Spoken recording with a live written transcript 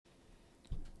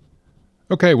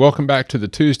Okay, welcome back to the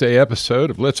Tuesday episode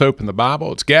of Let's Open the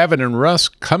Bible. It's Gavin and Russ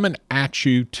coming at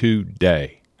you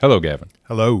today. Hello, Gavin.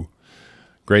 Hello.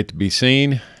 Great to be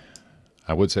seen.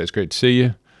 I would say it's great to see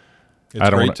you. It's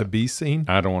great to be seen.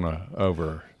 I don't want to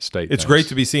overstate It's things. great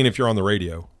to be seen if you're on the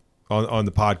radio, on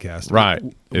the podcast. Right.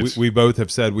 We both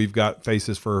have said we've got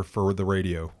faces for the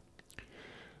radio.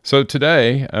 So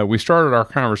today, we started our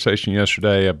conversation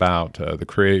yesterday about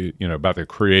the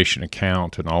creation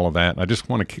account and all of that. And I just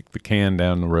want to kick the can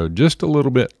down the road just a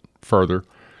little bit further.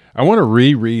 I want to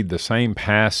reread the same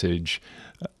passage,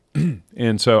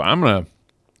 and so I'm gonna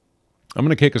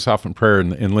kick us off in prayer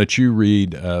and let you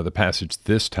read the passage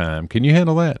this time. Can you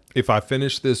handle that? If I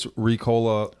finish this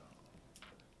Ricola,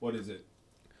 what is it?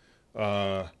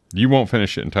 You won't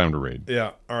finish it in time to read.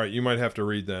 Yeah. All right. You might have to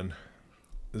read then.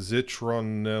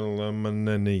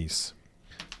 Zitronelamenes.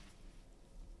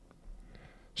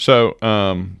 So,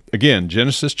 again,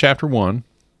 Genesis chapter 1,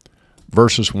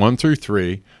 verses 1 through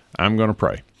 3, I'm going to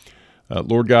pray.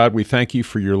 Lord God, we thank you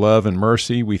for your love and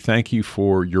mercy. We thank you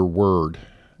for your word.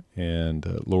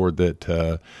 And, Lord,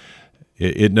 that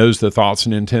it knows the thoughts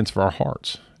and intents of our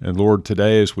hearts. And, Lord,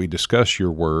 today as we discuss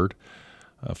your word,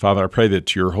 Father, I pray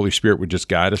that your Holy Spirit would just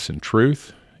guide us in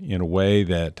truth in a way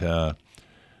that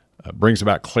brings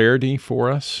about clarity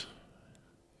for us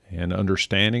and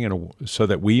understanding, and so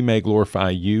that we may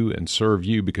glorify you and serve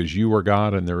you, because you are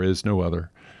God and there is no other.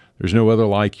 There's no other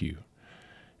like you.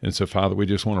 And so, Father, we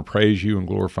just want to praise you and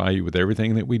glorify you with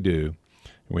everything that we do.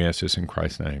 And we ask this in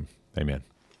Christ's name. Amen.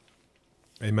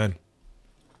 Amen.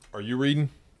 Are you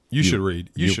reading? You should read.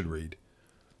 You should read.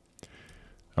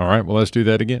 All right, well, let's do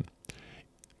that again.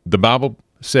 The Bible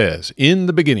says, "In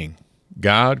the beginning,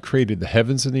 God created the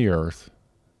heavens and the earth.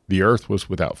 The earth was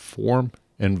without form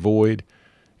and void,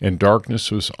 and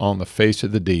darkness was on the face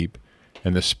of the deep,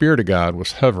 and the Spirit of God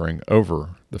was hovering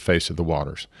over the face of the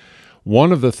waters."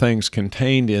 One of the things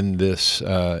contained in this,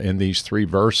 in these three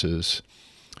verses,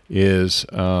 is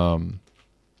that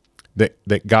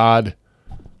God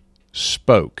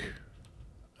spoke.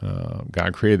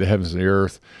 God created the heavens and the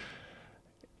earth,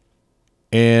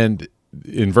 and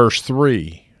in verse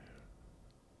 3.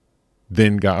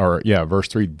 Verse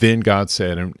 3, then God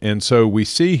said. And so we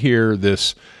see here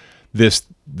this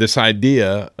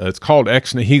idea, it's called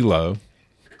ex nihilo,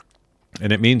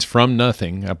 and it means from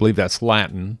nothing. I believe that's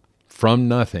Latin, from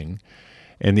nothing.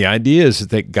 And the idea is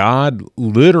that God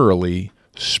literally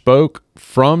spoke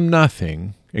from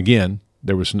nothing. Again,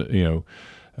 there was,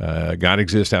 God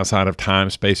exists outside of time,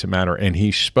 space, and matter, and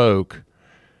he spoke,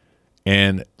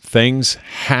 and things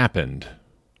happened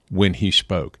when he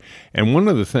spoke. And one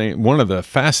of the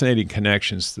fascinating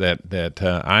connections that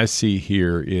I see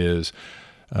here is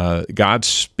God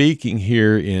speaking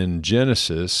here in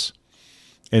Genesis,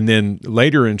 and then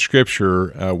later in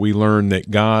Scripture we learn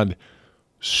that God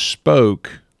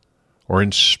spoke or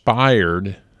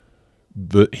inspired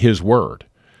His Word.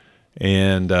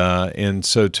 And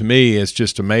so to me, it's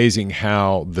just amazing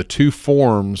how the two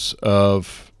forms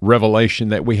of revelation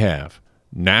that we have,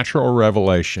 natural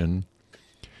revelation,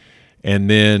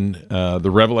 and then the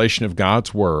revelation of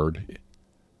God's Word,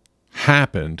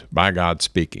 happened by God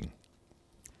speaking.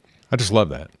 I just love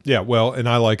that. Yeah, well, and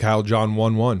I like how John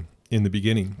 1:1 in the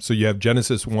beginning. So you have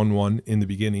Genesis 1:1 in the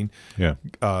beginning, Yeah.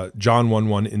 John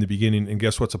 1:1 in the beginning, and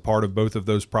guess what's a part of both of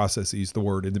those processes? The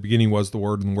Word. In the beginning was the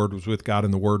Word, and the Word was with God,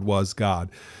 and the Word was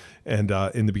God. And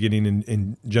in the beginning,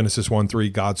 in Genesis 1:3,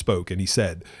 God spoke, and he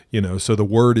said, so the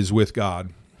Word is with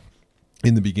God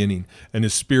in the beginning, and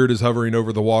his Spirit is hovering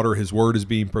over the water. His word is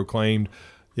being proclaimed.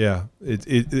 Yeah, it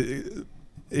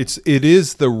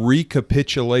is the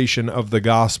recapitulation of the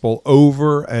gospel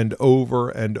over and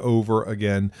over and over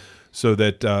again, so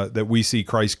that we see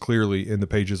Christ clearly in the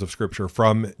pages of Scripture,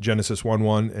 from Genesis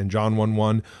 1:1 and John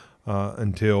 1:1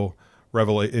 until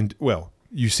Revelation. Well,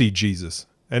 you see Jesus,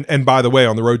 and by the way,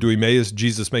 on the road to Emmaus,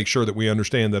 Jesus makes sure that we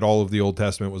understand that all of the Old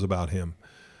Testament was about him,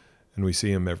 and we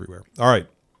see him everywhere. All right.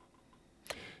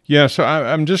 Yeah, so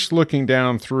I'm just looking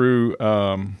down through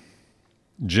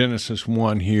Genesis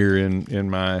 1 here in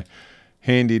my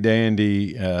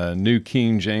handy-dandy New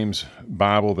King James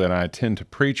Bible that I tend to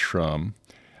preach from.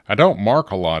 I don't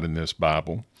mark a lot in this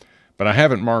Bible, but I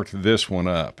haven't marked this one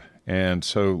up. And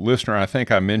so, listener, I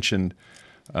think I mentioned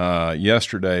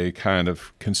yesterday kind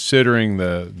of considering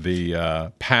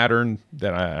the pattern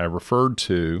that I referred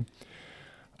to.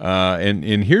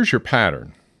 And here's your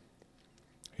pattern.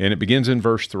 And it begins in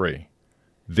verse 3.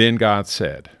 Then God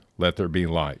said, "Let there be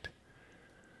light."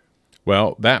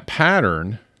 Well, that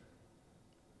pattern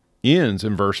ends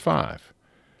in verse 5,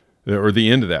 or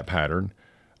the end of that pattern.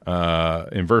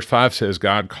 In verse 5 says,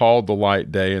 God called the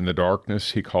light day, and the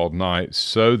darkness he called night.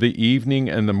 So the evening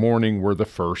and the morning were the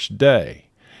first day.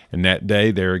 And that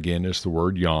day there again is the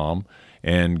word yom.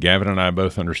 And Gavin and I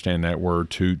both understand that word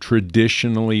to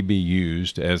traditionally be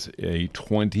used as a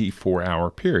 24-hour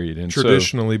period. And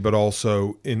traditionally, but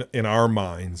also in our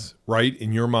minds, right?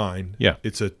 In your mind, yeah,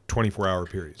 it's a 24-hour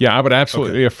period. Yeah, I would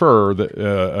absolutely affirm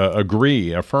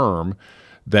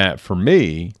that for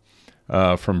me,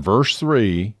 from verse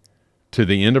 3 to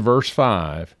the end of verse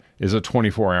 5 is a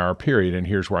 24-hour period. And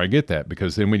here's where I get that,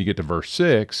 because then when you get to verse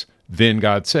 6, then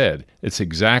God said. It's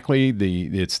exactly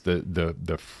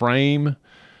the frame,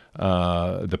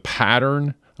 the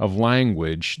pattern of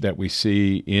language that we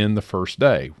see in the first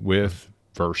day with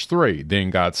verse 3, then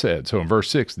God said. So in verse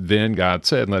 6, then God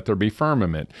said, let there be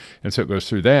firmament. And so it goes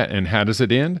through that. And how does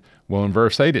it end? Well, in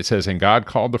verse 8, it says, and God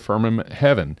called the firmament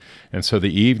heaven. And so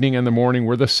the evening and the morning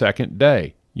were the second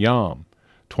day, yom,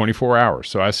 24 hours.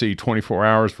 So I see 24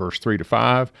 hours, verse 3 to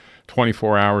 5,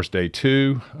 24 hours, day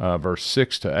 2, verse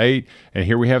 6 to 8. And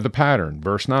here we have the pattern,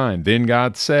 verse 9, then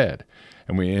God said.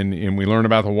 And we learn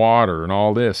about the water and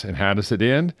all this. And how does it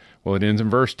end? Well, it ends in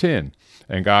verse 10.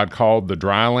 And God called the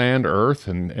dry land earth,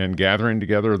 and gathering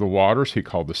together of the waters, he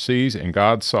called the seas, and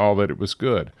God saw that it was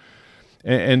good.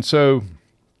 And so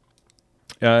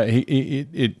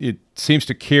it seems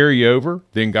to carry over.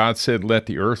 Then God said, let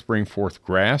the earth bring forth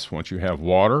grass. Once you have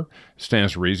water, it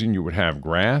stands to reason you would have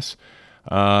grass.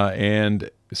 And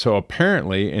so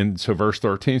apparently, and so verse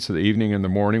 13, so the evening and the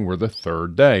morning were the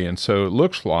third day. And so it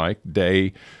looks like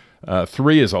day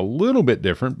 3 is a little bit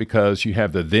different, because you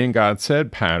have the then God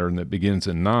said pattern that begins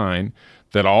in 9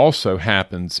 that also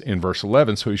happens in verse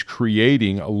 11. So he's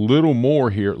creating a little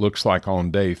more here, it looks like, on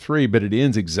day 3, but it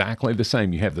ends exactly the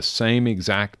same. You have the same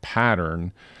exact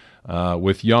pattern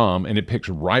with yom, and it picks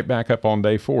right back up on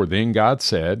day 4. Then God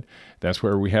said, that's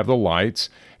where we have the lights,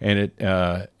 and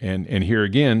and here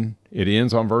again, it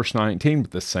ends on verse 19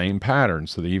 with the same pattern.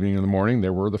 So the evening and the morning,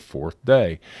 there were the fourth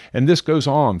day. And this goes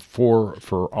on for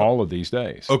all of these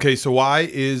days. Okay, so why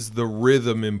is the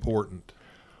rhythm important?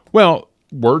 Well,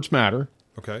 words matter.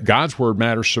 Okay. God's word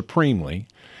matters supremely,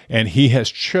 and he has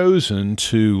chosen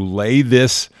to lay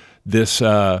this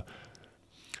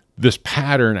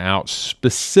pattern out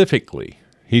specifically.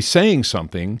 He's saying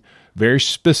something very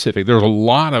specific. There's a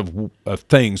lot of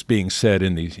things being said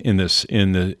in this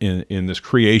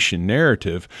creation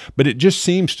narrative, but it just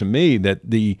seems to me that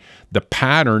the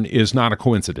pattern is not a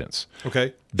coincidence.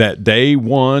 Okay. That day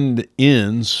 1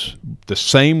 ends the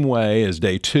same way as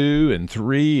day 2 and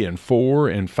 3 and 4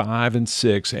 and 5 and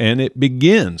 6, and it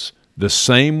begins the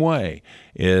same way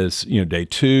as day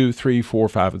 2, 3, 4,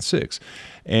 5, and 6.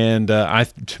 And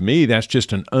to me, that's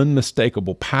just an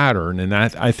unmistakable pattern, and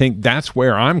I think that's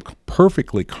where I'm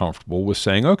perfectly comfortable with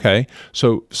saying, okay,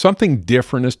 so something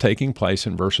different is taking place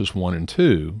in verses 1 and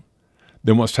 2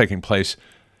 than what's taking place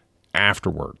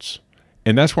afterwards.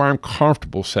 And that's where I'm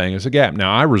comfortable saying is a gap.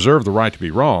 Now, I reserve the right to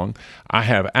be wrong. I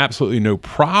have absolutely no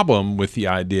problem with the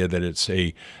idea that it's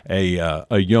a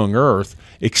young earth,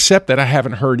 except that I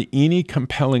haven't heard any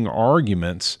compelling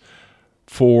arguments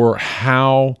for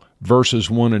how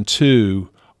verses 1 and 2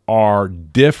 are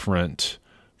different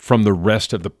from the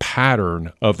rest of the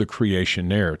pattern of the creation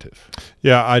narrative.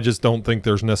 Yeah, I just don't think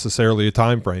there's necessarily a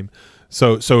time frame.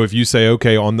 So if you say,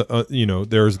 okay, on the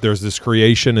there's this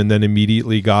creation, and then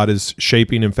immediately God is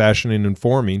shaping and fashioning and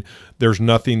forming, there's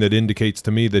nothing that indicates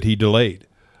to me that he delayed.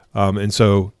 And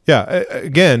so, yeah,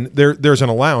 again, there's an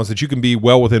allowance that you can be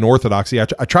well within orthodoxy. I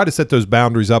try to set those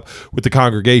boundaries up with the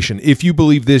congregation. If you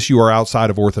believe this, you are outside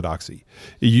of orthodoxy.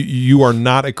 You are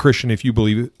not a Christian if you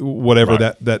believe whatever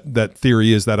right. that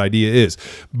theory is, that idea is.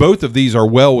 Both of these are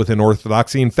well within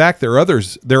orthodoxy. In fact, there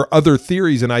are other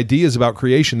theories and ideas about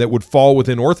creation that would fall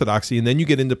within orthodoxy, and then you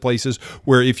get into places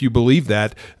where if you believe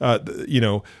that,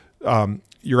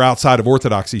 you're outside of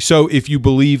orthodoxy. So if you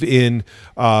believe in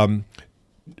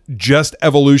just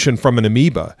evolution from an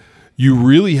amoeba, you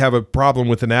really have a problem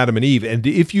with an Adam and Eve. And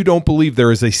if you don't believe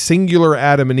there is a singular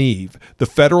Adam and Eve, the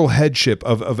federal headship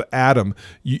of Adam,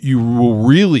 you will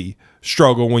really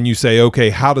struggle when you say, okay,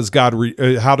 how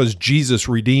does Jesus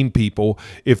redeem people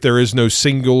if there is no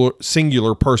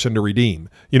singular person to redeem,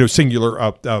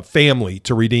 singular family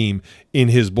to redeem in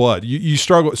his blood? You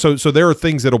struggle. So there are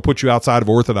things that'll put you outside of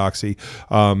orthodoxy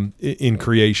in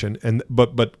creation,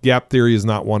 but gap theory is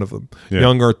not one of them. Yeah.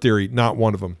 Young Earth theory, not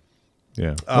one of them.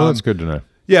 Yeah, well, that's good to know.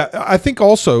 Yeah, I think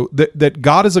also that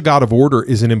God is a God of order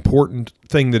is an important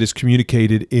thing that is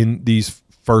communicated in these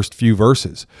first few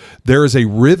verses. There is a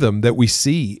rhythm that we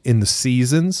see in the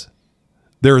seasons.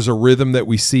 There is a rhythm that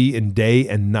we see in day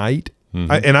and night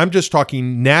And I'm just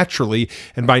talking naturally,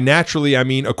 and by naturally I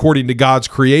mean according to God's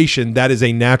creation, that is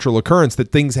a natural occurrence,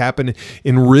 that things happen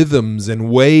in rhythms and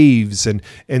waves,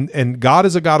 and God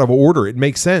is a God of order. It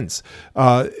makes sense.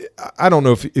 I don't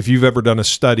know if you've ever done a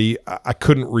study. I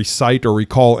couldn't recite or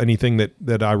recall anything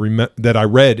that I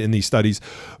read in these studies,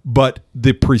 but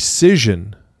the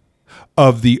precision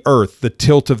of the earth, the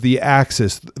tilt of the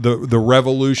axis, the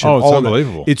revolution. Oh, it's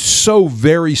unbelievable. It's so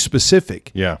very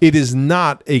specific. Yeah. It is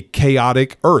not a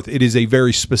chaotic earth. It is a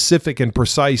very specific and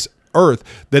precise earth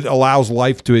that allows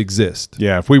life to exist.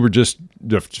 Yeah, if we were just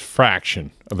a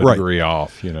fraction of a Right. degree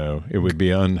off, it would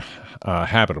be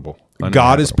uninhabitable.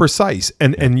 God is precise.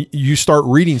 And you start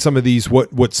reading some of these,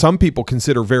 what some people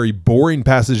consider very boring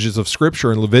passages of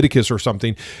Scripture in Leviticus or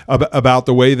something about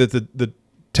the way that the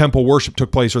temple worship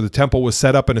took place, or the temple was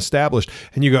set up and established,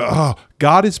 and you go, oh,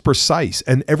 God is precise,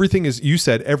 and everything is, you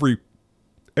said, every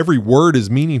word is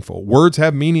meaningful. Words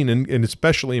have meaning, and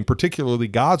especially and particularly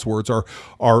God's words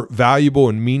are valuable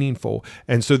and meaningful,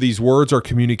 and so these words are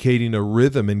communicating a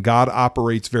rhythm, and God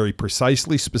operates very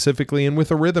precisely, specifically, and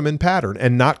with a rhythm and pattern,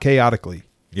 and not chaotically.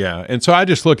 Yeah, and so I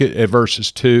just look at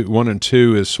verses 1 and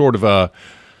 2 as sort of a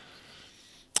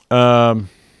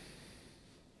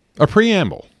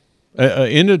preamble.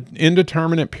 An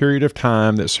indeterminate period of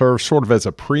time that serves sort of as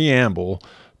a preamble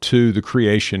to the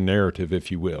creation narrative,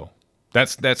 if you will.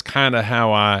 That's kind of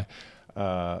how I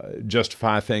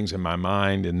justify things in my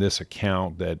mind in this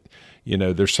account, that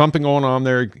there's something going on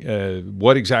there.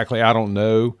 What exactly, I don't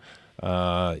know.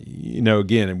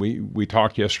 Again, and we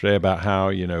talked yesterday about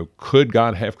how could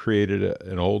God have created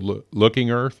an old looking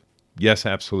earth? Yes,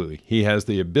 absolutely. He has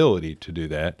the ability to do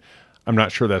that. I'm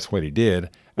not sure that's what he did.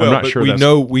 Well, I'm not but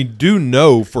sure we do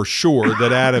know for sure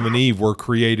that Adam and Eve were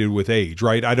created with age,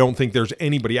 right? I don't think there's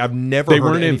anybody. I've never They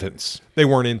heard weren't infants. They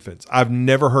weren't infants. I've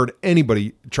never heard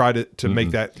anybody try to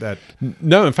make that.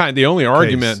 No, in fact, the only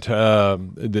argument,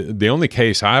 the only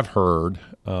case I've heard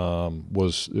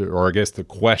was, or I guess the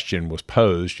question was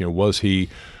posed,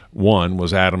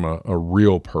 was Adam a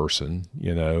real person,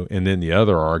 and then the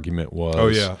other argument was, oh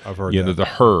yeah, I've heard that. The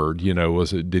herd,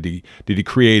 was it, did he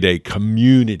create a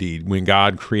community when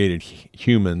God created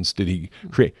humans? Did he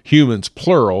create humans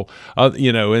plural?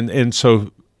 And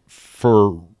so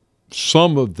for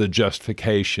some of the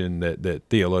justification that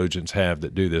theologians have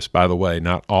that do this, by the way,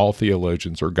 not all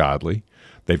theologians are godly.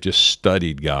 They've just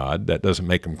studied God. That doesn't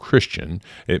make them Christian.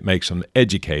 It makes them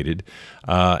educated.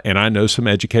 And I know some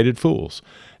educated fools.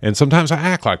 And sometimes I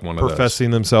act like one of those. Professing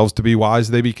themselves to be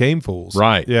wise, they became fools.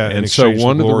 Right. Yeah. And so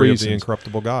one of the reasons, the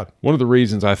incorruptible God. One of the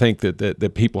reasons I think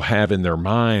that people have in their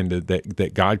mind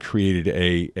that God created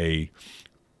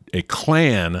a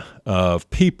clan of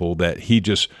people that he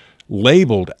just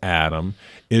labeled Adam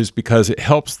is because it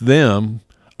helps them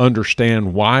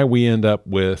understand why we end up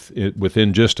with,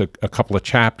 within just a couple of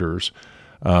chapters,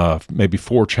 maybe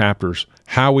 4 chapters,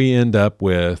 how we end up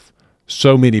with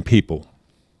so many people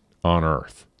on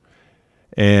earth.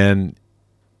 And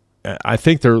I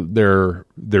think they're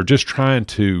just trying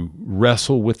to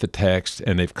wrestle with the text,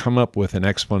 and they've come up with an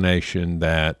explanation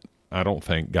that I don't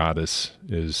think God is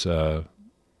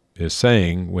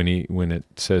saying when it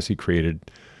says he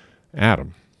created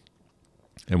Adam.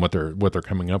 And what they're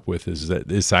coming up with is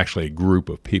that it's actually a group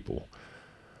of people.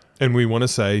 And we want to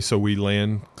say, so we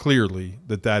land clearly,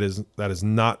 that is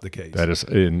not the case. That is,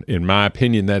 in my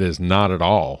opinion, that is not at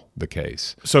all the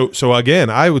case. So again,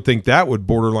 I would think that would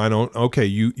borderline on, okay,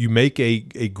 you make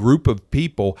a group of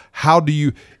people. How do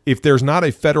you, if there's not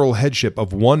a federal headship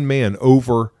of one man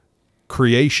over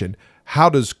creation, how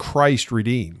does Christ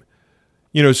redeem?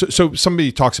 So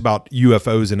somebody talks about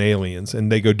UFOs and aliens, and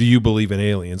they go, "Do you believe in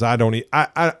aliens?" I don't.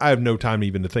 I have no time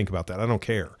even to think about that. I don't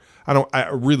care. I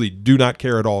really do not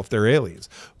care at all if they're aliens.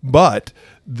 But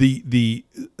the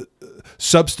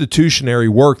substitutionary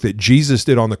work that Jesus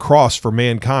did on the cross for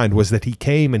mankind was that he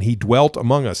came and he dwelt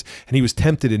among us, and he was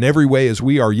tempted in every way as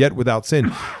we are, yet without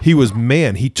sin. He was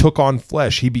man. He took on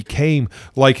flesh. He became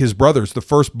like his brothers, the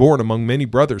firstborn among many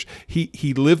brothers.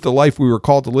 He lived the life we were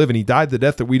called to live, and he died the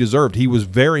death that we deserved. He was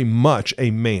very much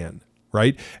a man.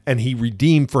 Right? And he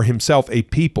redeemed for himself a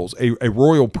peoples, a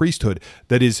royal priesthood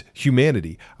that is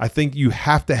humanity. I think you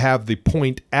have to have the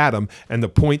point Adam and the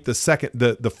point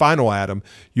the final Adam.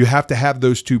 You have to have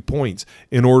those 2 points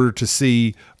in order to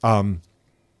see, in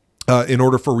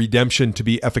order for redemption to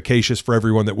be efficacious for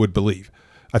everyone that would believe.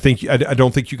 I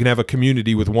don't think you can have a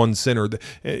community with one sinner,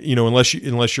 unless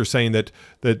you're saying that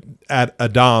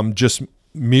Adam just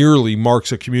merely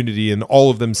marks a community and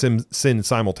all of them sin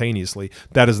simultaneously.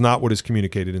 That is not what is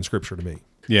communicated in Scripture to me.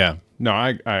 Yeah, no,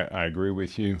 I agree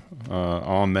with you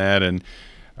on that, and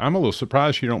I'm a little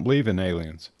surprised you don't believe in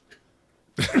aliens.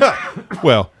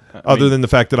 Well, other than the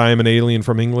fact that I am an alien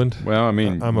from England. Well, I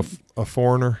mean, I'm a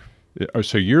foreigner.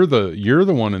 So you're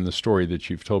the one in the story that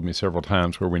you've told me several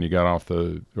times where when you got off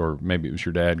or maybe it was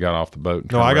your dad got off the boat.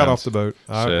 And No, I got off the boat.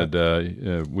 Said,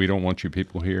 we don't want you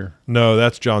people here. No,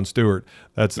 that's John Stewart.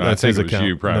 That's I think his it was account.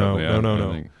 you probably.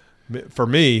 No. For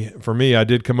me, I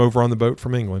did come over on the boat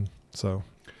from England. So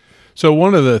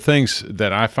one of the things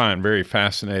that I find very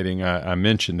fascinating, I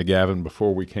mentioned to Gavin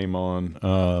before we came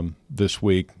on this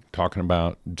week, talking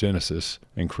about Genesis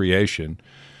and creation,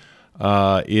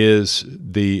 is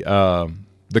the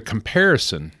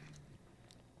comparison.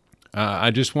 I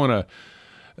just want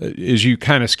to, as you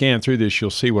kind of scan through this, you'll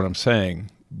see what I'm saying.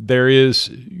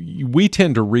 We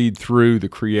tend to read through the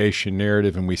creation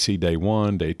narrative and we see day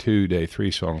 1, day 2, day 3,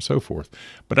 so on and so forth.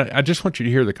 But I just want you to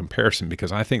hear the comparison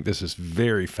because I think this is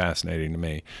very fascinating to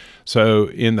me. So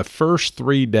in the first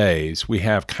 3 days, we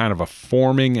have kind of a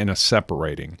forming and a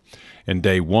separating. In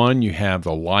day 1, you have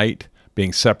the light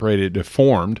being separated,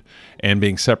 formed, and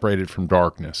being separated from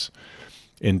darkness.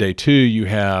 In day 2, you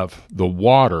have the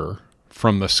water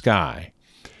from the sky.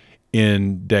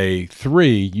 In day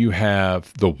 3, you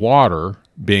have the water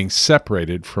being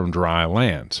separated from dry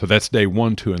land. So that's day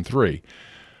 1, 2, and 3.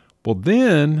 Well,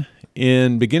 then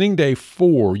in beginning day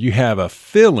 4, you have a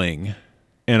filling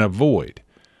and a void.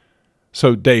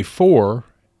 So day 4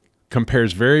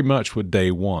 compares very much with day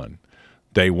 1.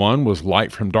 Day 1 was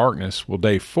light from darkness. Well,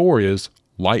 day 4 is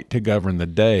light to govern the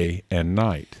day and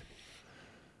night.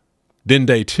 Then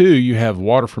day 2, you have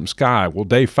water from sky. Well,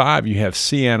 day 5, you have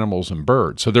sea animals and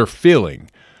birds. So they're filling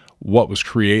what was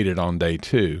created on day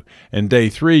 2. And day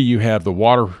 3, you have the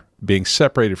water being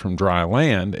separated from dry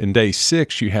land. And day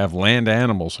 6, you have land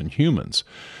animals and humans.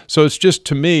 So it's just,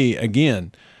 to me,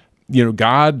 again,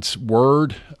 God's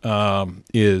word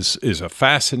is a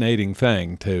fascinating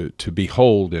thing to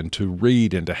behold and to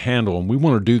read and to handle, and we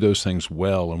want to do those things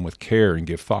well and with care and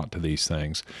give thought to these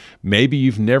things. Maybe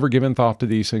you've never given thought to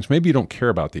these things. Maybe you don't care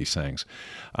about these things.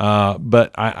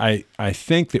 But I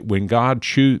think that when God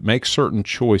makes certain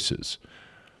choices,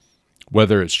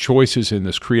 whether it's choices in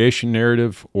this creation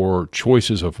narrative or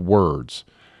choices of words,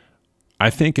 I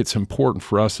think it's important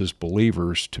for us as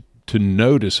believers to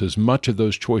notice as much of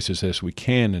those choices as we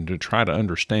can and to try to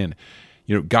understand,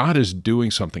 God is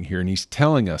doing something here and he's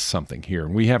telling us something here,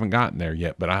 and we haven't gotten there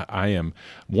yet, but I am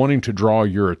wanting to draw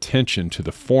your attention to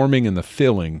the forming and the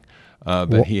filling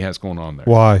that he has going on there.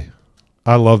 Why?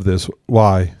 I love this.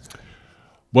 Why?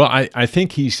 Well, I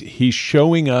think he's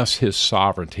showing us his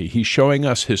sovereignty. He's showing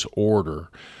us his order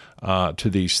to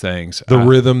these things. The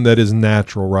rhythm that is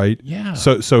natural, right? Yeah.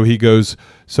 So he goes,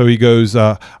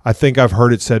 I think I've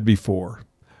heard it said before,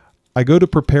 I go to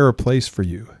prepare a place for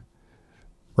you,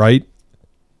 right?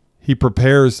 He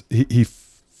prepares, he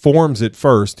forms it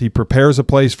first. He prepares a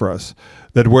place for us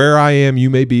that where I am,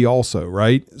 you may be also,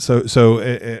 right? So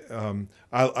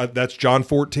that's John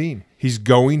 14. He's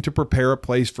going to prepare a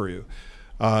place for you.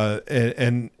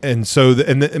 And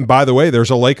by the way,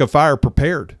 there's a lake of fire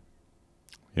prepared.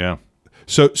 Yeah.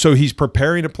 So he's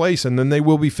preparing a place, and then they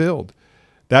will be filled.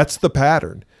 That's the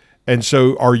pattern. And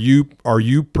so are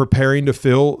you preparing to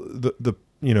fill the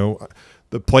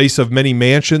place of many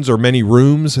mansions or many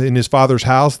rooms in his Father's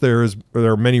house? There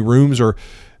are many rooms or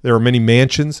there are many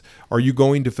mansions. Are you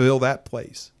going to fill that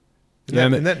place?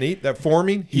 Isn't that neat? That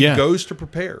forming, he goes to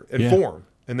prepare and form,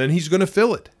 and then he's going to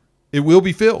fill it. It will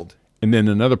be filled. And then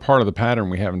another part of the pattern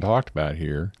we haven't talked about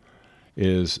here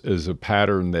is a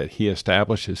pattern that he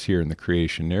establishes here in the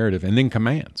creation narrative and then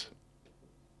commands.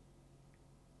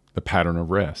 The pattern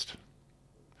of rest.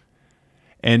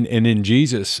 And in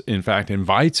Jesus, in fact,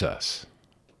 invites us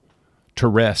to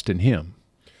rest in him.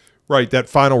 Right, that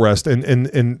final rest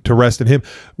and to rest in him.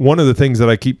 One of the things that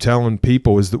I keep telling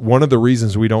people is that one of the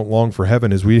reasons we don't long for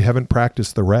heaven is we haven't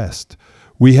practiced the rest.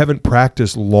 We haven't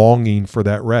practiced longing for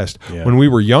that rest. Yeah. When we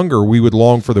were younger, we would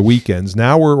long for the weekends.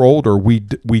 Now we're older, we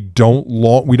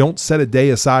don't set a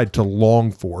day aside to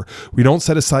long for. We don't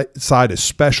set aside a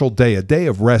special day, a day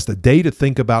of rest, a day to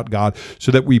think about God,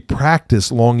 so that we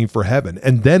practice longing for heaven.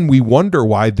 And then we wonder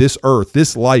why this earth,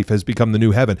 this life has become the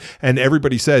new heaven. And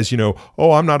everybody says,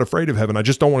 oh, I'm not afraid of heaven. I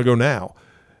just don't want to go now.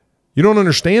 You don't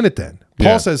understand it then.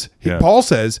 Paul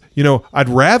says, I'd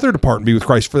rather depart and be with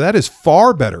Christ, for that is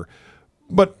far better.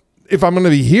 But if I'm going to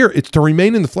be here, it's to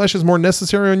remain in the flesh is more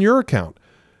necessary on your account.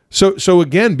 So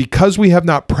again, because we have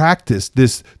not practiced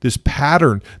this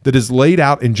pattern that is laid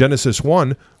out in Genesis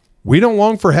 1, we don't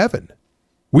long for heaven.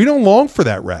 We don't long for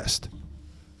that rest.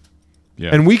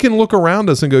 Yeah. And we can look around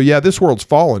us and go, yeah, this world's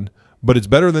fallen, but it's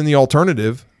better than the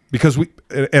alternative, because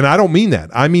and I don't mean that.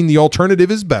 I mean the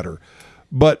alternative is better.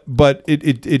 but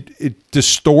it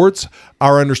distorts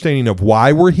our understanding of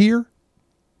why we're here.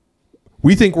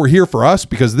 We think we're here for us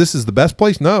because this is the best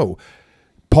place. No.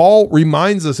 Paul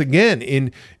reminds us again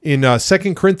in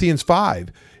 2 Corinthians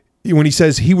 5 when he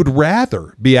says he would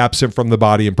rather be absent from the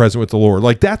body and present with the Lord.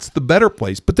 Like, that's the better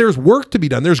place. But there's work to be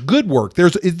done. There's good work.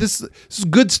 This is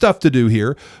good stuff to do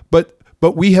here. But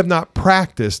we have not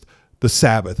practiced the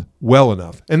Sabbath well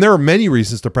enough. And there are many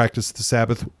reasons to practice the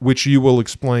Sabbath, which you will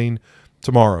explain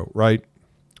tomorrow, right?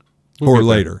 Or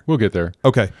later. We'll get there.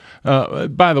 Okay.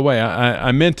 By the way,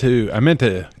 I meant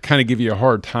to kind of give you a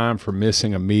hard time for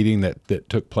missing a meeting that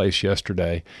took place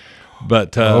yesterday.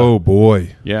 But oh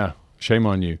boy. Yeah, shame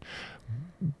on you.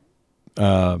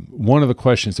 One of the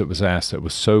questions that was asked that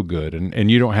was so good,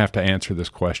 and you don't have to answer this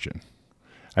question.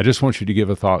 I just want you to give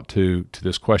a thought to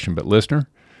this question. But listener,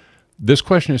 this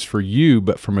question is for you,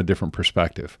 but from a different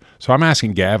perspective. So I'm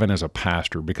asking Gavin as a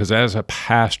pastor, because as a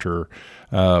pastor,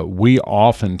 we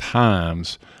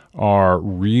oftentimes are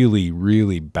really,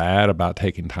 really bad about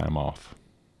taking time off.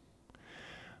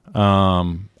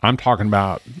 I'm talking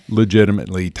about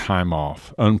legitimately time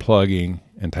off, unplugging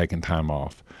and taking time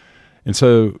off. And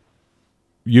so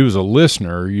you as a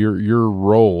listener, your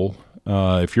role,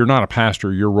 if you're not a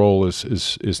pastor, your role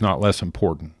is not less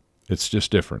important. It's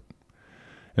just different.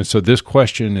 And so this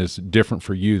question is different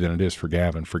for you than it is for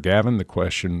Gavin. For Gavin, the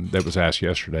question that was asked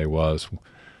yesterday was,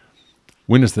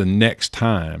 when is the next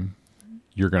time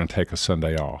you're going to take a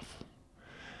Sunday off?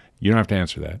 You don't have to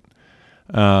answer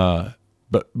that.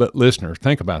 But listener,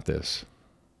 think about this.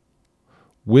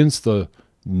 When's the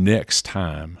next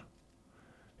time,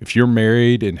 if you're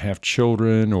married and have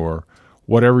children or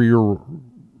whatever your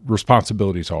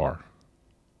responsibilities are,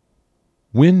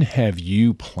 when have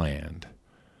you planned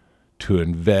to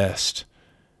invest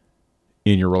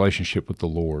in your relationship with the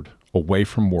Lord away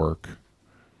from work?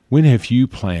 When have you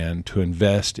planned to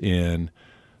invest in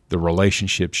the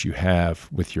relationships you have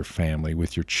with your family,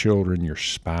 with your children, your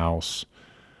spouse?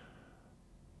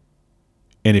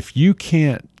 And if you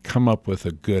can't come up with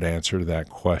a good answer to that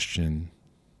question,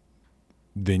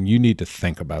 then you need to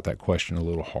think about that question a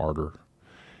little harder.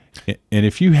 And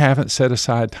if you haven't set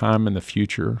aside time in the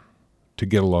future to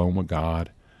get alone with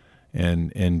God,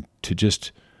 and to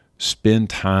just spend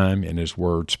time in His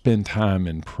Word, spend time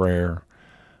in prayer,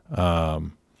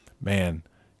 man,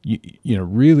 you know,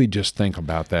 really just think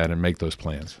about that and make those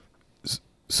plans.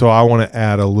 So I want to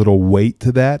add a little weight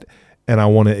to that, and I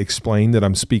want to explain that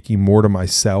I'm speaking more to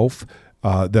myself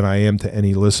than I am to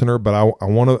any listener. But I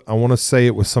want to say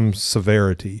it with some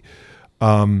severity.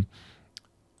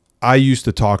 I used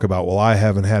to talk about, well, I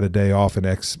haven't had a day off in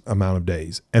X amount of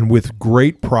days, and with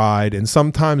great pride and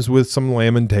sometimes with some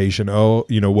lamentation, oh,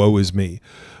 you know, woe is me,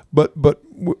 but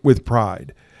with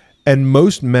pride. And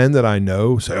most men that I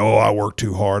know say, oh, I work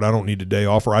too hard, I don't need a day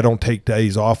off, or I don't take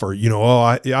days off, or, you know, oh,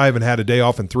 I haven't had a day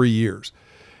off in 3 years.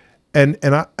 And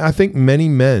I think many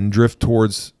men drift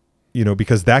towards, you know,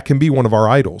 because that can be one of our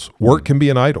idols. Work can be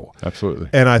an idol. Absolutely.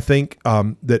 And I think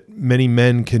that many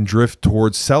men can drift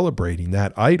towards celebrating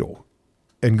that idol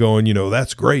and going, you know,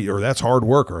 that's great, or that's hard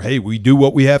work, or hey, we do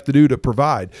what we have to do to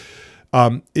provide.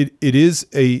 It is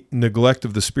a neglect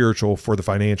of the spiritual for the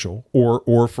financial,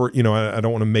 or for, you know, I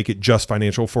don't want to make it just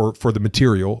financial, for the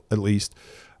material at least.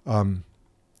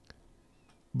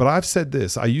 But I've said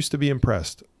this, I used to be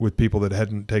impressed with people that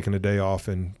hadn't taken a day off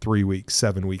in 3 weeks,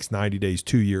 7 weeks, 90 days,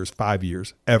 2 years, 5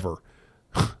 years, ever.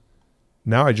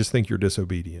 Now I just think you're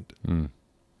disobedient.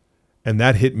 And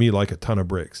that hit me like a ton of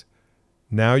bricks.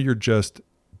 Now you're just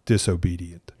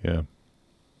disobedient. Yeah.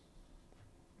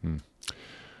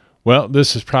 Well,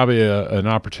 this is probably an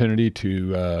opportunity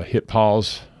to hit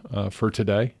pause for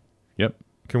today. Yep.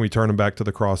 Can we turn them back to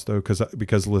the cross, though?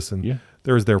 Because listen,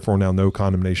 there is therefore now no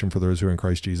condemnation for those who are in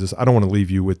Christ Jesus. I don't want to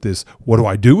leave you with this, what do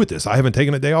I do with this? I haven't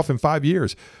taken a day off in 5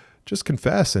 years. Just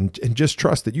confess and just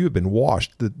trust that you have been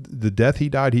washed. The death he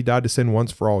died to sin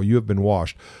once for all. You have been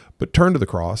washed. But turn to the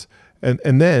cross and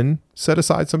then set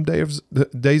aside some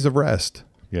days of rest.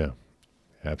 Yeah,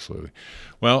 absolutely.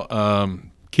 Well,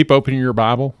 keep opening your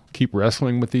Bible. Keep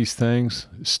wrestling with these things.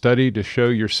 Study to show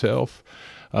yourself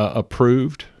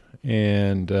approved.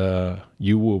 And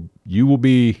you will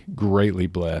be greatly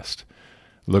blessed.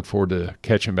 Look forward to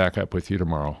catching back up with you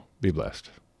tomorrow. Be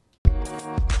blessed.